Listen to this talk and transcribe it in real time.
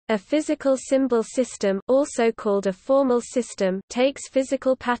A physical symbol system, also called a formal system, takes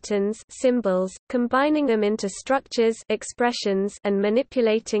physical patterns, symbols, combining them into structures, expressions, and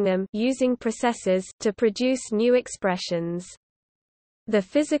manipulating them using processes to produce new expressions. The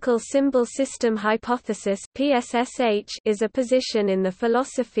physical symbol system hypothesis (PSSH) is a position in the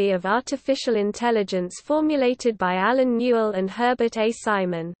philosophy of artificial intelligence formulated by Alan Newell and Herbert A.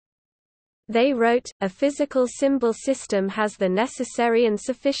 Simon. They wrote, a physical symbol system has the necessary and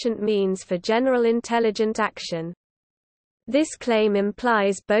sufficient means for general intelligent action. This claim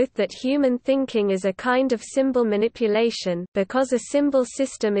implies both that human thinking is a kind of symbol manipulation, because a symbol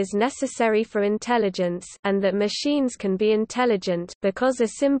system is necessary for intelligence, and that machines can be intelligent, because a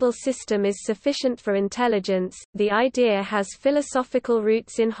symbol system is sufficient for intelligence. The idea has philosophical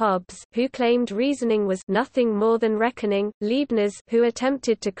roots in Hobbes, who claimed reasoning was nothing more than reckoning, Leibniz, who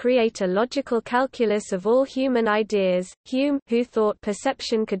attempted to create a logical calculus of all human ideas, Hume, who thought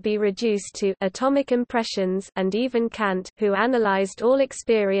perception could be reduced to atomic impressions, and even Kant, who analyzed all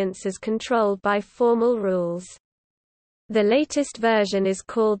experience as controlled by formal rules. The latest version is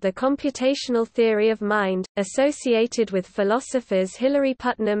called the computational theory of mind, associated with philosophers Hilary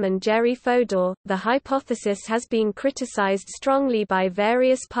Putnam and Jerry Fodor. The hypothesis has been criticized strongly by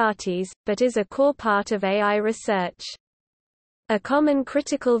various parties, but is a core part of AI research. A common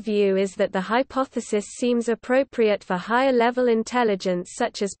critical view is that the hypothesis seems appropriate for higher-level intelligence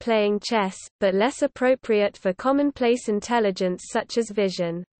such as playing chess, but less appropriate for commonplace intelligence such as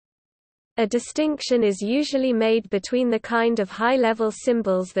vision. A distinction is usually made between the kind of high-level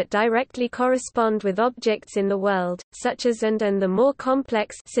symbols that directly correspond with objects in the world, such as and the more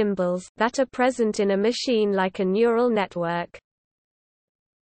complex symbols that are present in a machine like a neural network.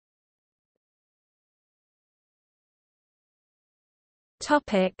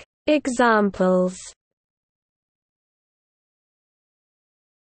 Examples.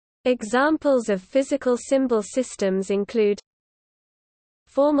 Examples of physical symbol systems include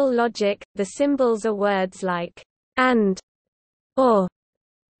formal logic. The symbols are words like and, or,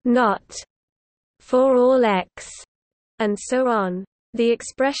 not, for all x, and so on. The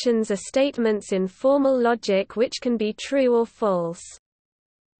expressions are statements in formal logic which can be true or false.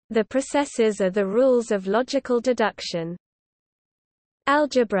 The processes are the rules of logical deduction.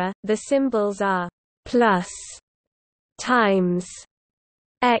 Algebra, the symbols are plus, times,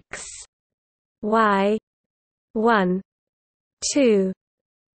 x, y, 1, 2,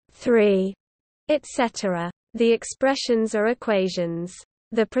 3, etc. The expressions are equations.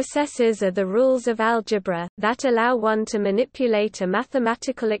 The processes are the rules of algebra, that allow one to manipulate a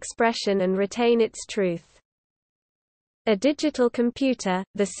mathematical expression and retain its truth. A digital computer,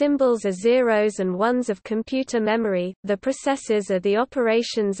 the symbols are zeros and ones of computer memory, the processes are the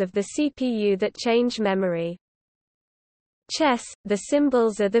operations of the CPU that change memory. Chess, the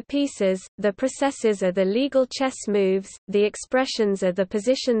symbols are the pieces, the processes are the legal chess moves, the expressions are the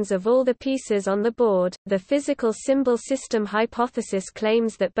positions of all the pieces on the board. The physical symbol system hypothesis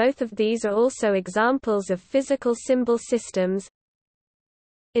claims that both of these are also examples of physical symbol systems.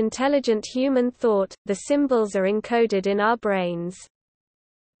 Intelligent human thought, the symbols are encoded in our brains.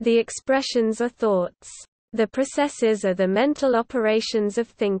 The expressions are thoughts. The processes are the mental operations of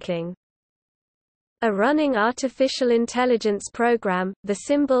thinking. A running artificial intelligence program, the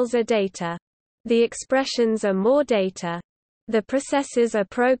symbols are data. The expressions are more data. The processes are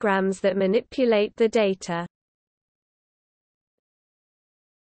programs that manipulate the data.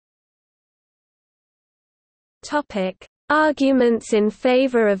 Arguments in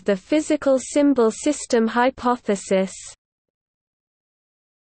favor of the physical symbol system hypothesis.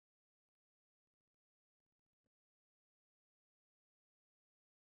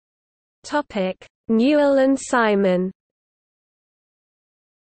 Newell and Simon.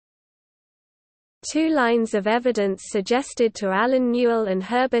 Two lines of evidence suggested to Alan Newell and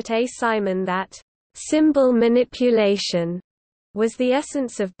Herbert A. Simon that symbol manipulation was the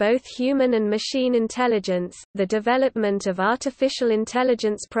essence of both human and machine intelligence, the development of artificial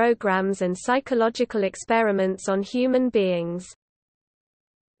intelligence programs and psychological experiments on human beings.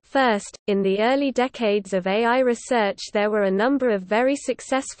 First, in the early decades of AI research there were a number of very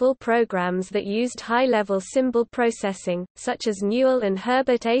successful programs that used high-level symbol processing, such as Newell and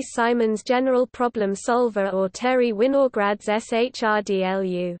Herbert A. Simon's General Problem Solver or Terry Winograd's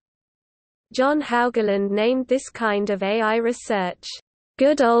SHRDLU. John Haugeland named this kind of AI research,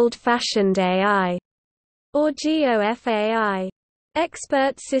 "good old-fashioned AI", or GOFAI.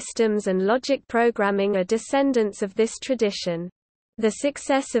 Expert systems and logic programming are descendants of this tradition. The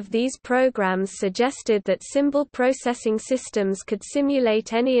success of these programs suggested that symbol processing systems could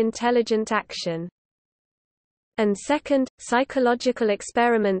simulate any intelligent action. And second, psychological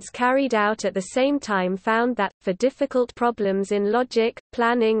experiments carried out at the same time found that, for difficult problems in logic,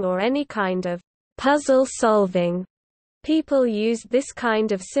 planning or any kind of puzzle solving, people used this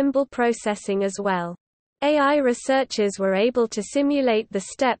kind of symbol processing as well. AI researchers were able to simulate the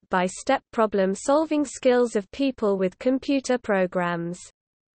step-by-step problem-solving skills of people with computer programs.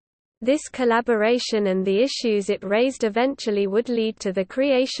 This collaboration and the issues it raised eventually would lead to the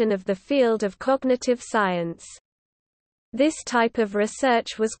creation of the field of cognitive science. This type of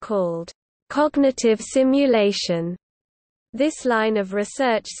research was called cognitive simulation. This line of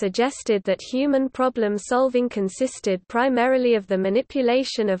research suggested that human problem-solving consisted primarily of the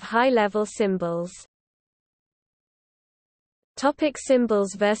manipulation of high-level symbols. Topic: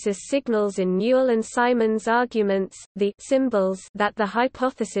 symbols versus signals. In Newell and Simon's arguments, the symbols that the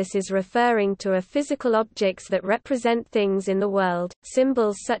hypothesis is referring to are physical objects that represent things in the world,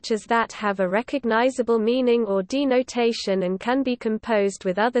 symbols such as that have a recognizable meaning or denotation and can be composed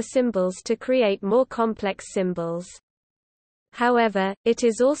with other symbols to create more complex symbols. However, it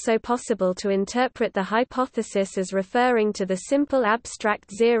is also possible to interpret the hypothesis as referring to the simple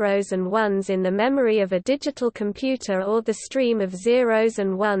abstract zeros and ones in the memory of a digital computer or the stream of zeros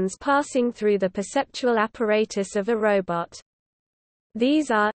and ones passing through the perceptual apparatus of a robot.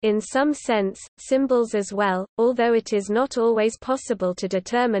 These are, in some sense, symbols as well, although it is not always possible to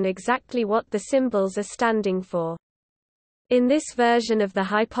determine exactly what the symbols are standing for. In this version of the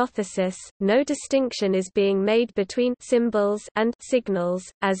hypothesis, no distinction is being made between symbols and signals,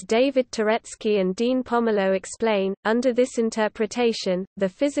 as David Turetsky and Dean Pomerleau explain. Under this interpretation, the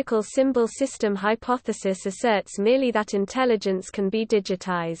physical symbol system hypothesis asserts merely that intelligence can be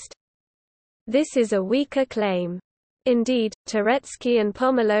digitized. This is a weaker claim. Indeed, Turetsky and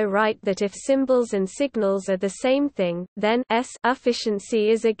Pomerleau write that if symbols and signals are the same thing, then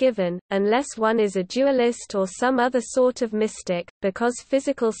efficiency is a given, unless one is a dualist or some other sort of mystic, because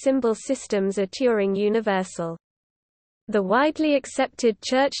physical symbol systems are Turing universal. The widely accepted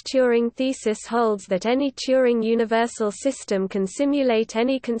Church-Turing thesis holds that any Turing universal system can simulate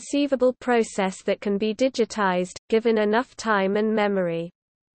any conceivable process that can be digitized, given enough time and memory.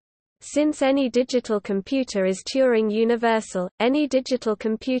 Since any digital computer is Turing universal, any digital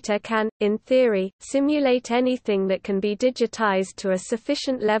computer can, in theory, simulate anything that can be digitized to a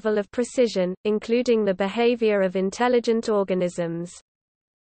sufficient level of precision, including the behavior of intelligent organisms.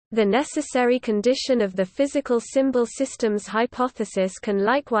 The necessary condition of the physical symbol systems hypothesis can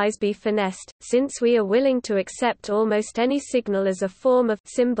likewise be finessed, since we are willing to accept almost any signal as a form of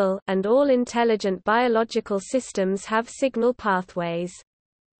symbol, and all intelligent biological systems have signal pathways.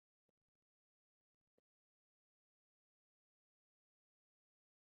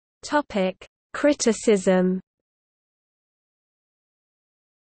 Topic: criticism.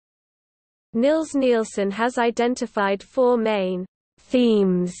 Nils Nielsen has identified four main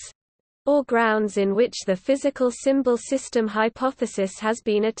themes or grounds in which the physical symbol system hypothesis has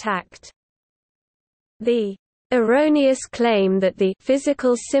been attacked. The erroneous claim that the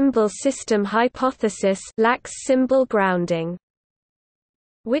physical symbol system hypothesis lacks symbol grounding,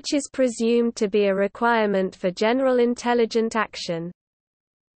 which is presumed to be a requirement for general intelligent action.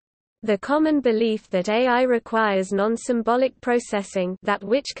 The common belief that AI requires non-symbolic processing, that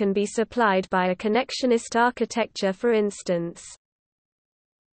which can be supplied by a connectionist architecture, for instance.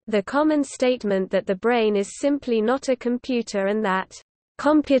 The common statement that the brain is simply not a computer and that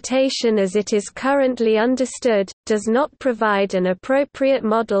computation as it is currently understood does not provide an appropriate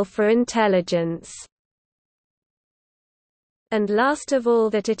model for intelligence. And last of all,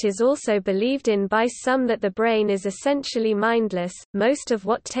 that it is also believed in by some that the brain is essentially mindless, most of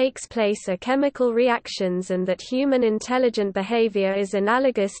what takes place are chemical reactions, and that human intelligent behavior is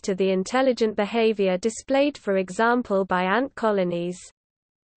analogous to the intelligent behavior displayed, for example, by ant colonies.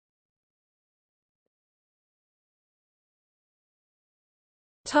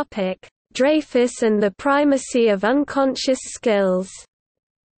 Dreyfus and the primacy of unconscious skills.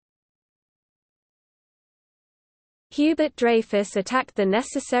 Hubert Dreyfus attacked the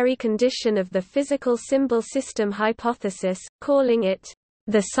necessary condition of the physical symbol system hypothesis, calling it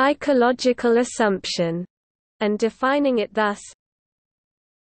the psychological assumption, and defining it thus: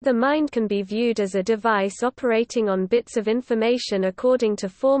 the mind can be viewed as a device operating on bits of information according to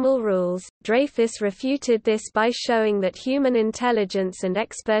formal rules. Dreyfus refuted this by showing that human intelligence and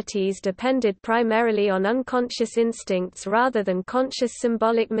expertise depended primarily on unconscious instincts rather than conscious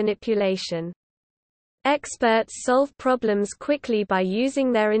symbolic manipulation. Experts solve problems quickly by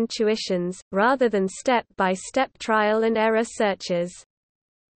using their intuitions, rather than step-by-step trial-and-error searches.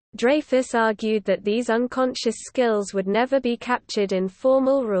 Dreyfus argued that these unconscious skills would never be captured in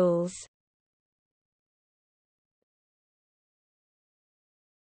formal rules.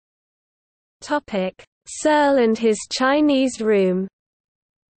 Searle and his Chinese room.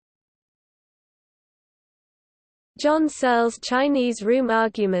 John Searle's Chinese room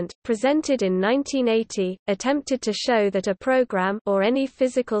argument, presented in 1980, attempted to show that a program or any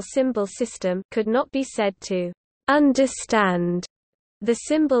physical symbol system could not be said to understand the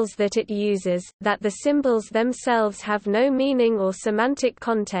symbols that it uses, that the symbols themselves have no meaning or semantic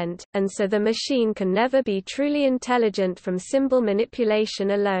content, and so the machine can never be truly intelligent from symbol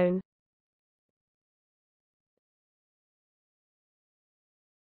manipulation alone.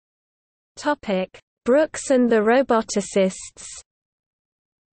 Brooks and the roboticists.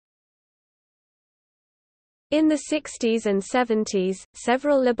 In the 60s and 70s,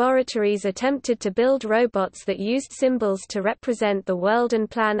 several laboratories attempted to build robots that used symbols to represent the world and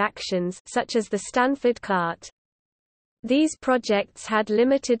plan actions, such as the Stanford cart. These projects had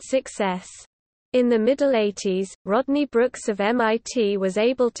limited success. In the middle 80s, Rodney Brooks of MIT was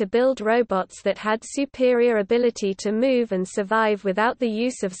able to build robots that had superior ability to move and survive without the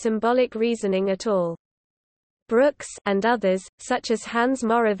use of symbolic reasoning at all. Brooks and others, such as Hans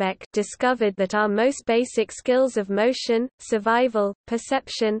Moravec, discovered that our most basic skills of motion, survival,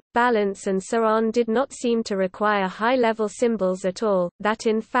 perception, balance and so on did not seem to require high-level symbols at all, that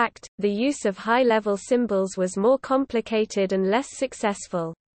in fact, the use of high-level symbols was more complicated and less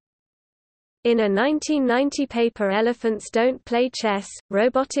successful. In a 1990 paper Elephants Don't Play Chess,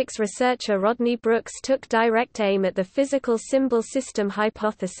 robotics researcher Rodney Brooks took direct aim at the physical symbol system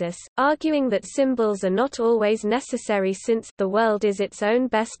hypothesis, arguing that symbols are not always necessary since the world is its own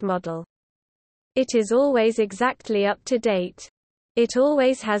best model. It is always exactly up to date. It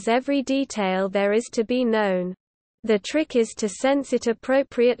always has every detail there is to be known. The trick is to sense it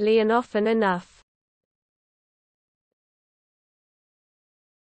appropriately and often enough.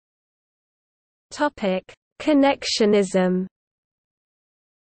 Connectionism.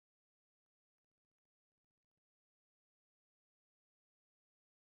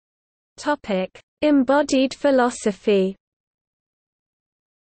 Embodied philosophy.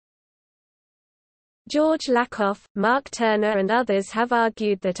 George Lakoff, Mark Turner and others have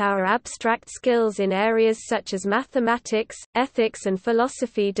argued that our abstract skills in areas such as mathematics, ethics and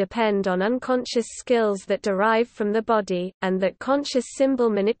philosophy depend on unconscious skills that derive from the body, and that conscious symbol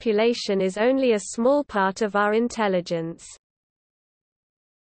manipulation is only a small part of our intelligence.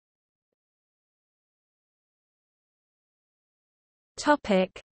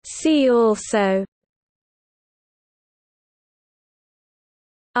 See also: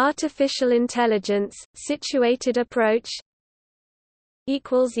 Artificial intelligence, situated approach.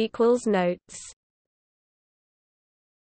 Notes